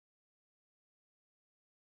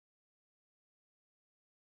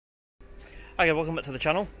Hi guys, welcome back to the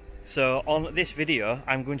channel. So on this video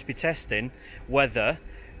I'm going to be testing whether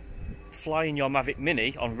flying your Mavic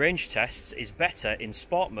Mini on range tests is better in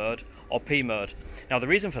sport mode or P mode. Now the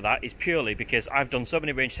reason for that is purely because I've done so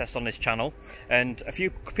many range tests on this channel, and a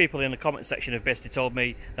few people in the comment section have basically told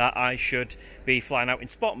me that I should be flying out in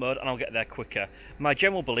sport mode and I'll get there quicker. My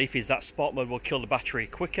general belief is that sport mode will kill the battery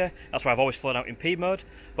quicker. That's why I've always flown out in P mode,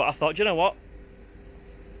 but I thought, you know what,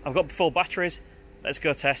 I've got full batteries, let's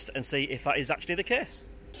go test and see if that is actually the case.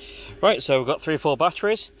 Right, so we've got 3 full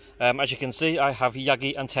batteries. As you can see, I have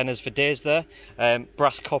Yagi antennas for days there,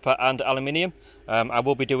 brass, copper and aluminium. I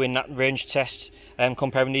will be doing that range test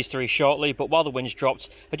comparing these 3 shortly, but while the wind's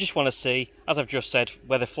dropped, I just want to see, as I've just said,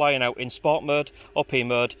 whether flying out in sport mode or P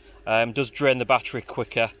mode does drain the battery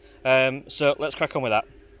quicker. So let's crack on with that.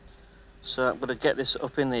 So I'm going to get this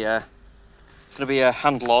up in the air. It's going to be a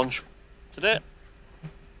hand launch today.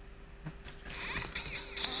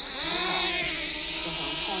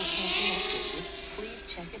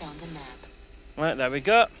 Check it on the map. Right, there we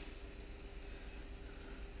go.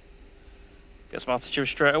 Get some altitude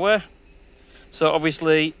straight away. So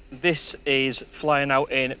obviously this is flying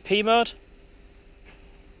out in P mode.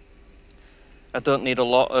 I don't need a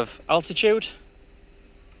lot of altitude.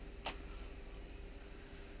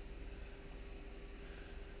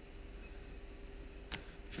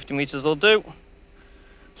 $50 meters will do.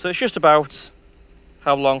 So it's just about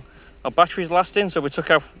how long our battery's lasting. So we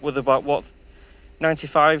took off with about, what,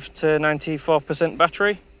 95 to 94%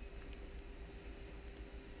 battery.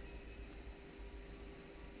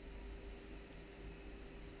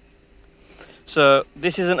 So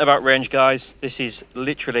this isn't about range, guys. This is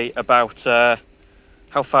literally about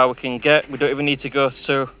how far we can get. We don't even need to go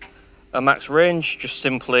to a max range, just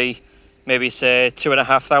simply maybe say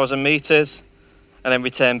 2,500 meters and then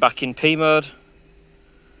return back in P mode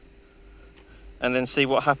and then see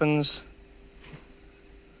what happens,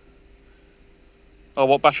 or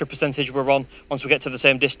what battery percentage we're on once we get to the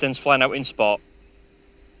same distance flying out in sport.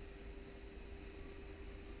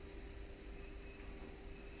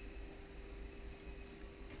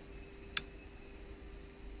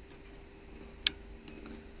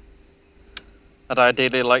 I'd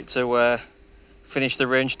ideally like to finish the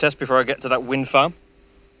range test before I get to that wind farm.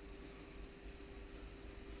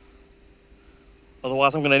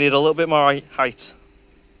 Otherwise I'm going to need a little bit more height.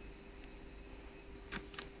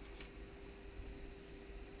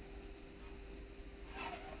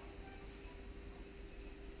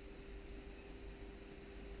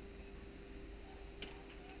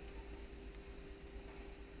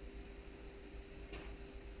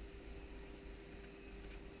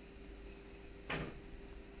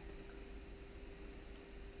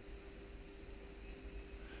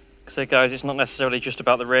 So guys, it's not necessarily just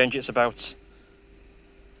about the range, it's about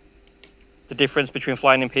the difference between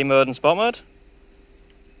flying in P mode and sport mode.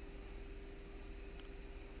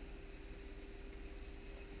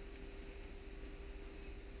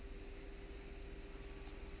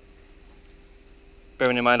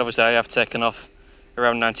 Bearing in mind, obviously I have taken off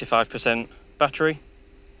around 95% battery.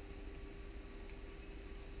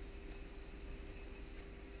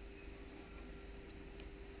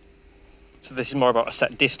 So this is more about a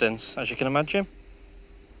set distance, as you can imagine.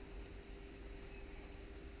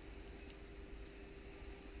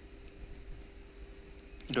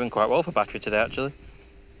 Doing quite well for battery today, actually.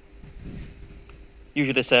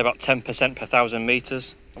 Usually say about 10% per 1,000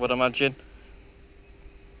 meters, I would imagine.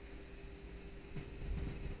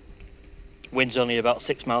 Wind's only about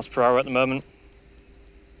 6 miles per hour at the moment.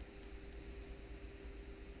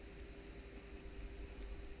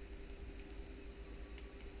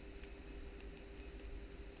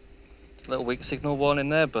 Little weak signal warning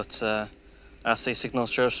there, but RC signal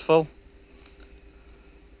shows full.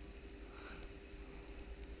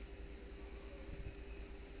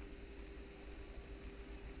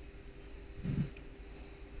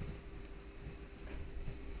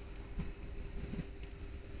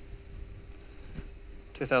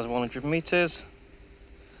 (2,100 meters).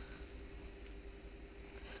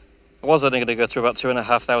 I was only going to go to about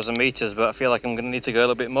 2,500 meters, but I feel like I'm going to need to go a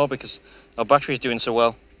little bit more because our battery's doing so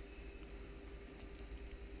well.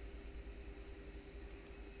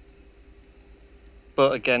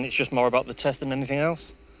 But again, it's just more about the test than anything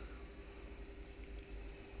else.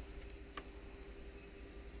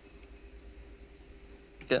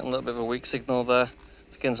 Getting a little bit of a weak signal there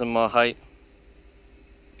to gain some more height.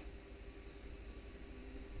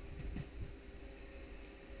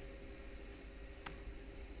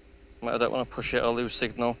 But I don't want to push it or lose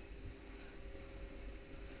signal.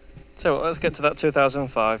 So let's get to that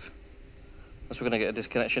 2005. Unless we're going to get a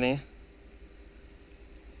disconnection here.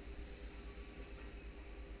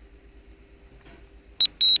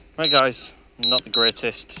 Right guys, not the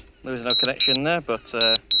greatest, losing no connection there, but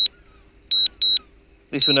at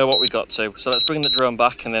least we know what we got to. So let's bring the drone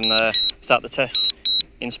back and then start the test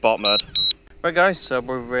in sport mode. Right guys, so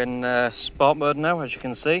we're in sport mode now, as you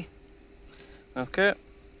can see. Okay,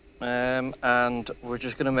 and we're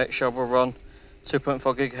just going to make sure we're on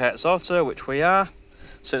 2.4 GHz auto, which we are.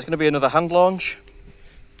 So it's going to be another hand launch.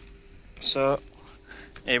 So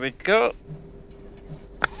here we go.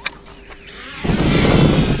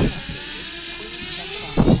 Please check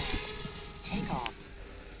it on the map. Take off.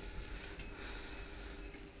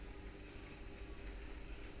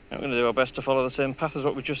 We're going to do our best to follow the same path as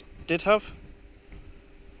what we just did have.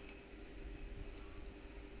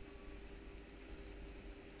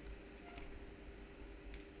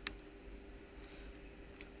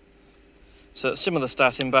 So similar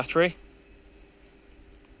starting battery,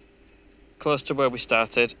 close to where we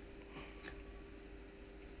started.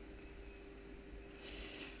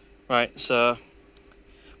 Right, so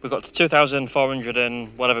we got to 2,400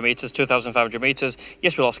 and whatever meters, 2,500 meters.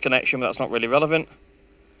 Yes, we lost connection, but that's not really relevant.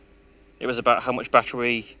 It was about how much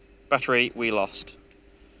battery we lost.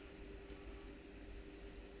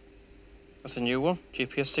 That's a new one,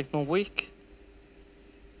 GPS signal weak.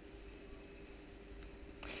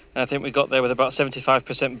 And I think we got there with about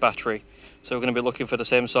 75% battery. So we're going to be looking for the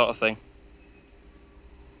same sort of thing.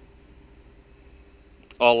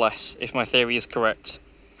 Or less, if my theory is correct.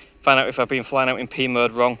 Find out if I've been flying out in P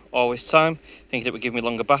mode wrong all this time, thinking it would give me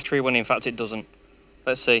longer battery when in fact it doesn't.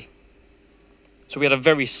 Let's see. So we had a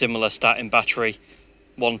very similar starting battery,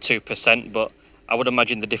 1-2%, but I would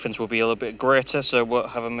imagine the difference will be a little bit greater, so it won't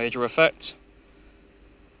have a major effect.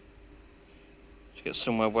 Let's get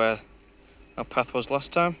somewhere where our path was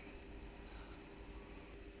last time.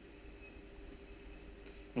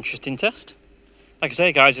 Interesting test. Like I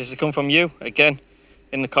say guys, this has come from you, again,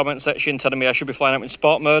 in the comment section telling me I should be flying out in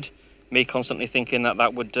sport mode. Me constantly thinking that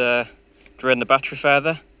that would drain the battery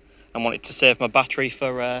further. I wanted to save my battery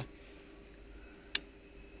for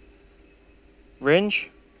range.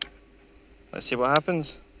 Let's see what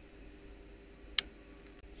happens.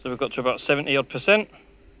 So we've got to about 70 odd %.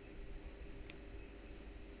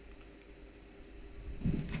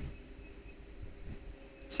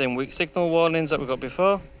 Same weak signal warnings that we got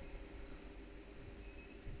before.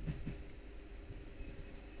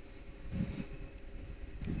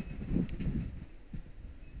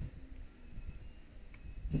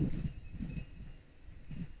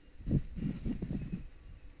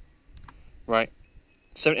 Right,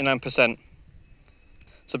 79%.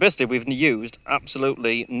 So basically we've used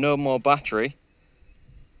absolutely no more battery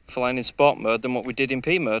flying in sport mode than what we did in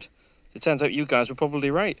P mode. It turns out you guys were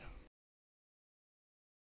probably right.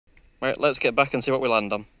 Right, let's get back and see what we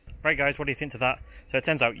land on. Right guys, what do you think to that? So it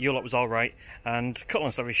turns out your lot was alright, and cut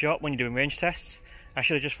long story short, when you're doing range tests, I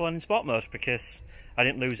should have just flown in sport mode because I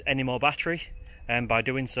didn't lose any more battery by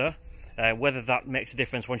doing so. Whether that makes a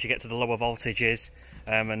difference once you get to the lower voltages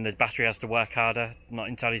and the battery has to work harder, not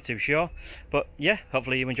entirely too sure. But yeah,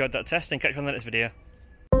 hopefully you enjoyed that test and catch you on the next video.